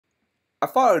I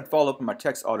thought I would follow up on my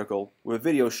text article with a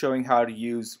video showing how to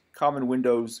use common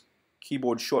Windows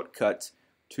keyboard shortcuts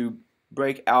to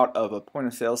break out of a point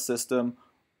of sale system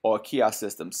or a kiosk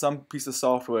system. Some piece of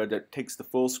software that takes the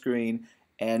full screen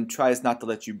and tries not to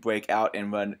let you break out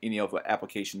and run any other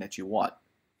application that you want.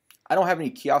 I don't have any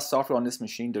kiosk software on this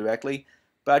machine directly,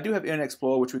 but I do have Internet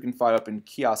Explorer, which we can fire up in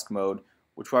kiosk mode,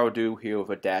 which I will do here with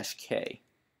a -K.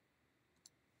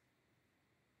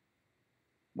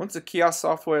 Once the kiosk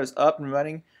software is up and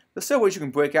running, there's several ways you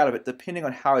can break out of it depending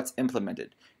on how it's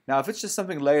implemented. Now, if it's just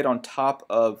something laid on top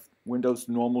of Windows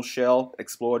normal shell,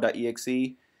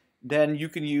 Explorer.exe, then you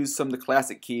can use some of the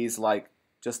classic keys like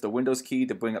just the Windows key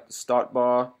to bring up the start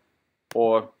bar,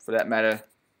 or for that matter,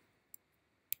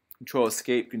 Control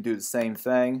Escape can do the same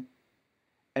thing,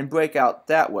 and break out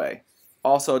that way.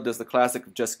 Also, there's the classic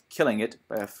of just killing it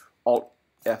by Alt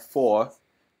F4,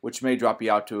 which may drop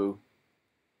you out to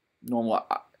normal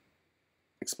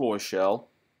Explorer shell.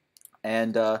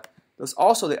 And there's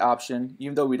also the option,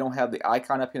 even though we don't have the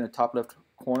icon up here in the top left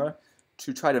corner,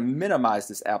 to try to minimize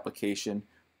this application,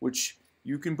 which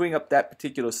you can bring up that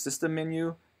particular system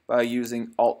menu by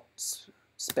using Alt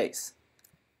space.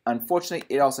 Unfortunately,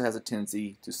 it also has a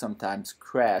tendency to sometimes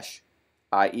crash,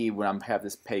 i.e. when I have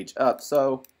this page up,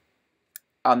 so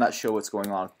I'm not sure what's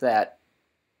going on with that.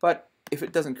 But if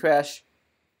it doesn't crash,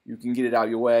 you can get it out of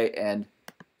your way and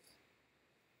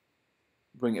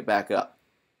bring it back up.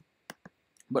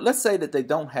 But let's say that they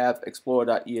don't have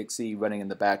Explorer.exe running in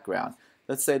the background.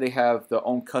 Let's say they have their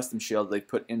own custom shell they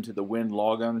put into the Win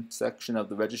logon section of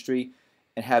the registry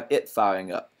and have it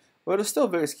firing up. Well, there's still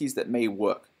various keys that may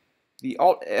work. The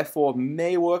Alt F4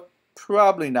 may work,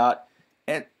 probably not,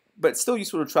 but it's still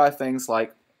useful to try things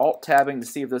like Alt tabbing to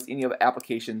see if there's any other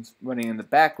applications running in the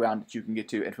background that you can get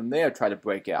to, and from there try to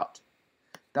break out.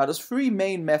 Now, there's three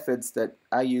main methods that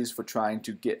I use for trying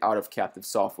to get out of captive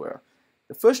software.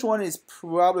 The first one is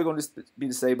probably going to be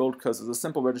disabled because there's a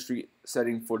simple registry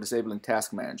setting for disabling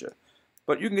Task Manager.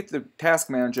 But you can get to the Task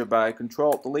Manager by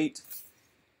Control-Delete,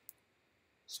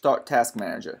 Start Task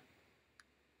Manager.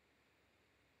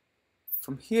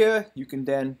 From here, you can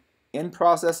then end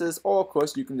processes, or of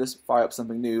course you can just fire up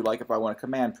something new, like if I want a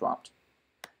command prompt.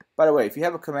 By the way, if you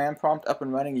have a command prompt up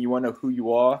and running and you want to know who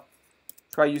you are,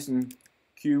 try using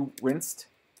qwinst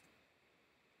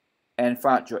and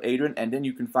find your Adrian, and then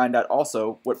you can find out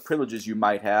also what privileges you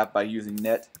might have by using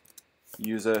net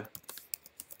user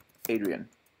Adrian.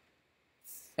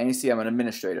 And you see I'm an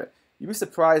administrator. You'd be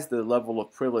surprised the level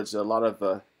of privilege that a lot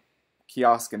of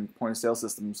kiosk and point of sale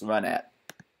systems run at.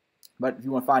 But if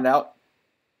you want to find out,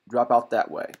 drop out that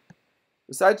way.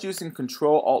 Besides using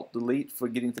Control-Alt-Delete for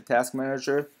getting to Task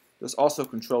Manager, there's also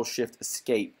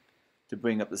Control-Shift-Escape to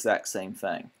bring up the exact same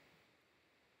thing.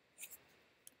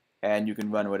 And you can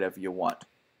run whatever you want.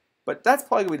 But that's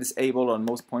probably going to be disabled on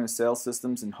most point of sale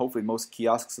systems and hopefully most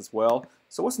kiosks as well.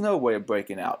 So what's another way of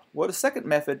breaking out? Well, the second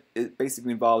method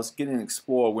basically involves getting an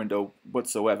Explorer window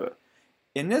whatsoever.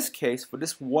 In this case, for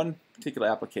this one particular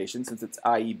application, since it's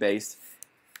IE based,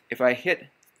 if I hit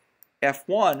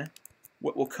F1,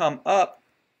 what will come up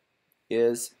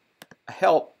is a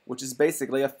help, which is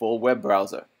basically a full web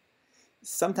browser.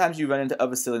 Sometimes you run into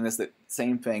other silliness that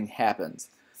same thing happens.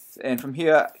 And from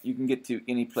here, you can get to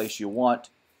any place you want.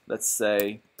 Let's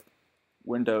say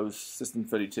Windows System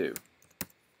 32.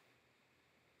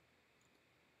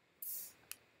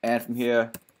 And from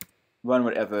here, run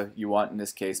whatever you want, in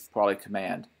this case, probably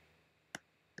command.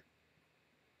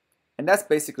 And that's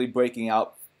basically breaking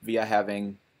out via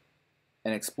having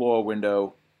an Explorer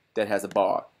window that has a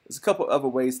bar. There's a couple other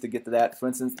ways to get to that. For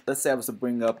instance, let's say I was to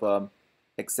bring up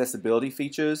accessibility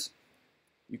features.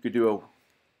 You could do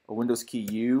a Windows key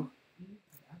U,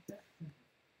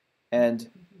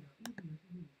 and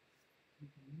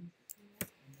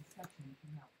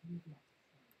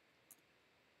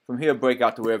from here break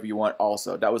out to wherever you want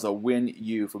also. That was a Win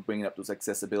U for bringing up those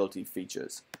accessibility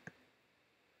features.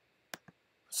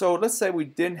 So let's say we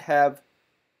didn't have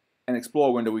an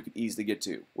Explorer window we could easily get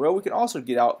to. Well, we can also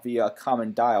get out via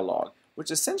common dialog,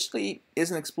 which essentially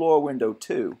is an Explorer window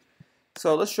too.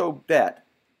 So let's show that.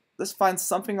 Let's find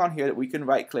something on here that we can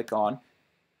right click on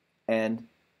and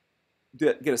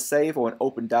get a save or an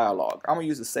open dialog. I'm going to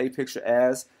use the save picture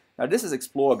as. Now this is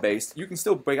Explorer based. You can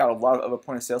still break out a lot of other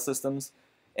point of sale systems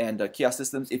and kiosk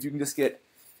systems if you can just get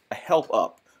a help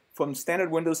up. From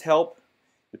standard Windows help,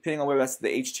 depending on whether that's the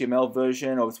HTML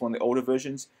version or it's one of the older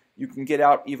versions, you can get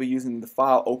out either using the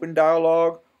file open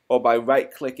dialog or by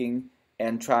right clicking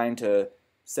and trying to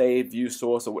save, view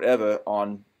source, or whatever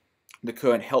on the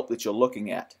current help that you're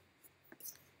looking at.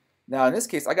 Now in this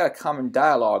case, I got a common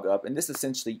dialog up, and this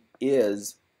essentially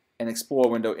is an Explorer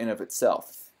window in of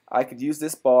itself. I could use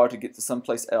this bar to get to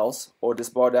someplace else, or this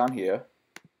bar down here.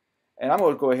 And I'm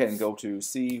going to go ahead and go to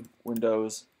C,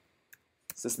 Windows,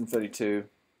 System 32,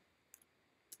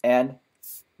 and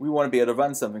we want to be able to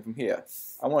run something from here.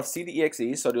 I want to see the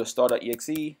exe, so I do a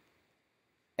star.exe,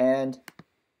 and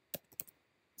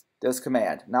there's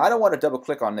command. Now I don't want to double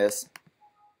click on this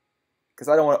because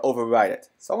I don't want to overwrite it.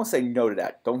 So I'm going to say no to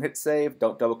that. Don't hit save,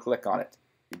 don't double click on it.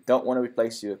 You don't want to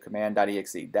replace your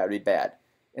command.exe. That would be bad.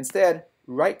 Instead,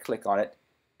 right click on it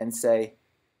and say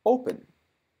open.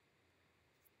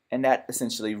 And that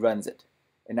essentially runs it.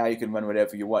 And now you can run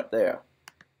whatever you want there.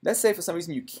 Let's say for some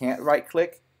reason you can't right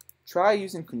click. Try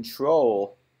using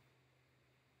control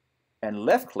and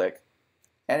left click,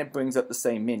 and it brings up the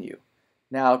same menu.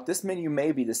 Now this menu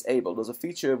may be disabled. There's a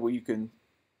feature where you can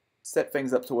set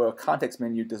things up to where a context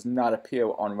menu does not appear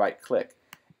on right click.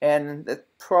 And that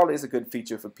probably is a good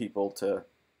feature for people to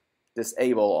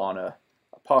disable on a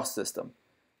POS system.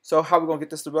 So how are we going to get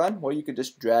this to run? Well, you could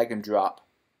just drag and drop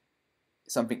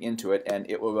something into it and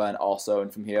it will run also,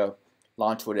 and from here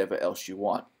launch whatever else you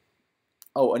want.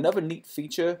 Oh, another neat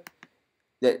feature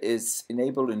that is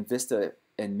enabled in Vista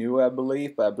and Newer, I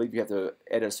believe, but I believe you have to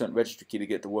edit a certain registry key to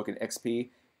get it to work in XP,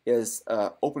 is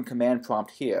open command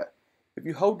prompt here. If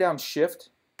you hold down shift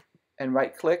and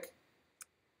right click,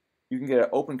 you can get an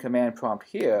open command prompt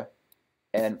here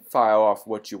and fire off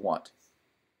what you want.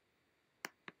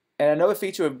 And another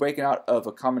feature of breaking out of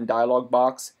a common dialog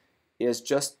box is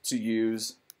just to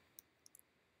use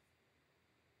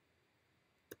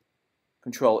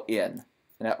Control N,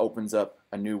 and that opens up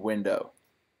a new window,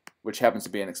 which happens to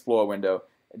be an Explorer window.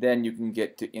 Then you can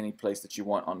get to any place that you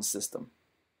want on the system.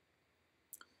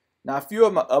 Now, a few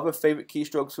of my other favorite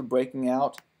keystrokes for breaking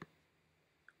out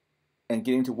and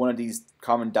getting to one of these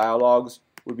common dialogues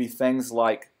would be things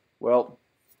like, well,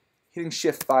 hitting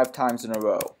shift 5 times in a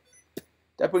row.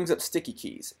 That brings up sticky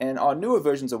keys. And on newer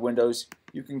versions of Windows,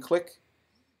 you can click,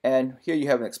 and here you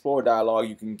have an Explorer dialog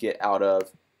you can get out of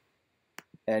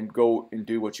and go and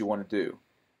do what you want to do.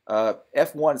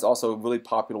 F1 is also a really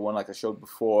popular one, like I showed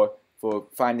before, for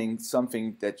finding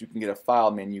something that you can get a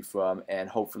file menu from and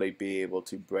hopefully be able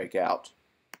to break out.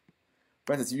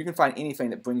 For instance, if you can find anything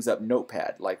that brings up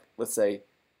Notepad, like let's say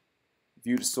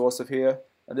view the source of here.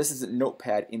 Now this isn't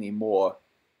Notepad anymore,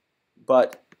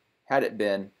 but had it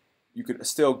been, you could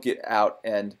still get out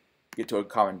and get to a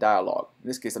common dialog. In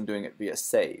this case, I'm doing it via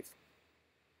save.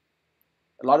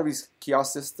 A lot of these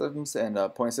kiosk systems and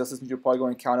point-of-sale systems you're probably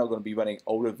going to encounter are going to be running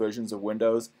older versions of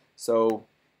Windows. So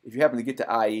if you happen to get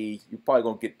to IE, you're probably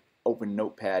going to get open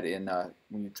Notepad in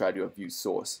when you try to do a view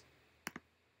source.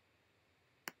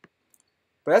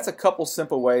 But that's a couple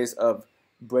simple ways of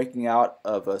breaking out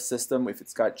of a system if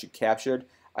it's got you captured.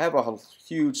 I have a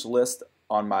huge list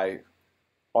on my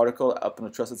article up on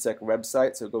the Trusted Sec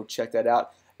website, so go check that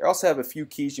out. I also have a few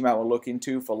keys you might want to look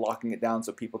into for locking it down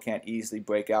so people can't easily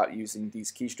break out using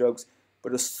these keystrokes.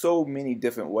 But there's so many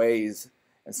different ways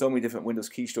and so many different Windows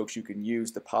keystrokes you can use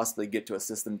to possibly get to a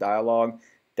system dialog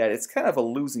that it's kind of a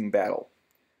losing battle.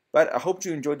 But I hope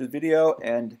you enjoyed the video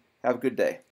and have a good day.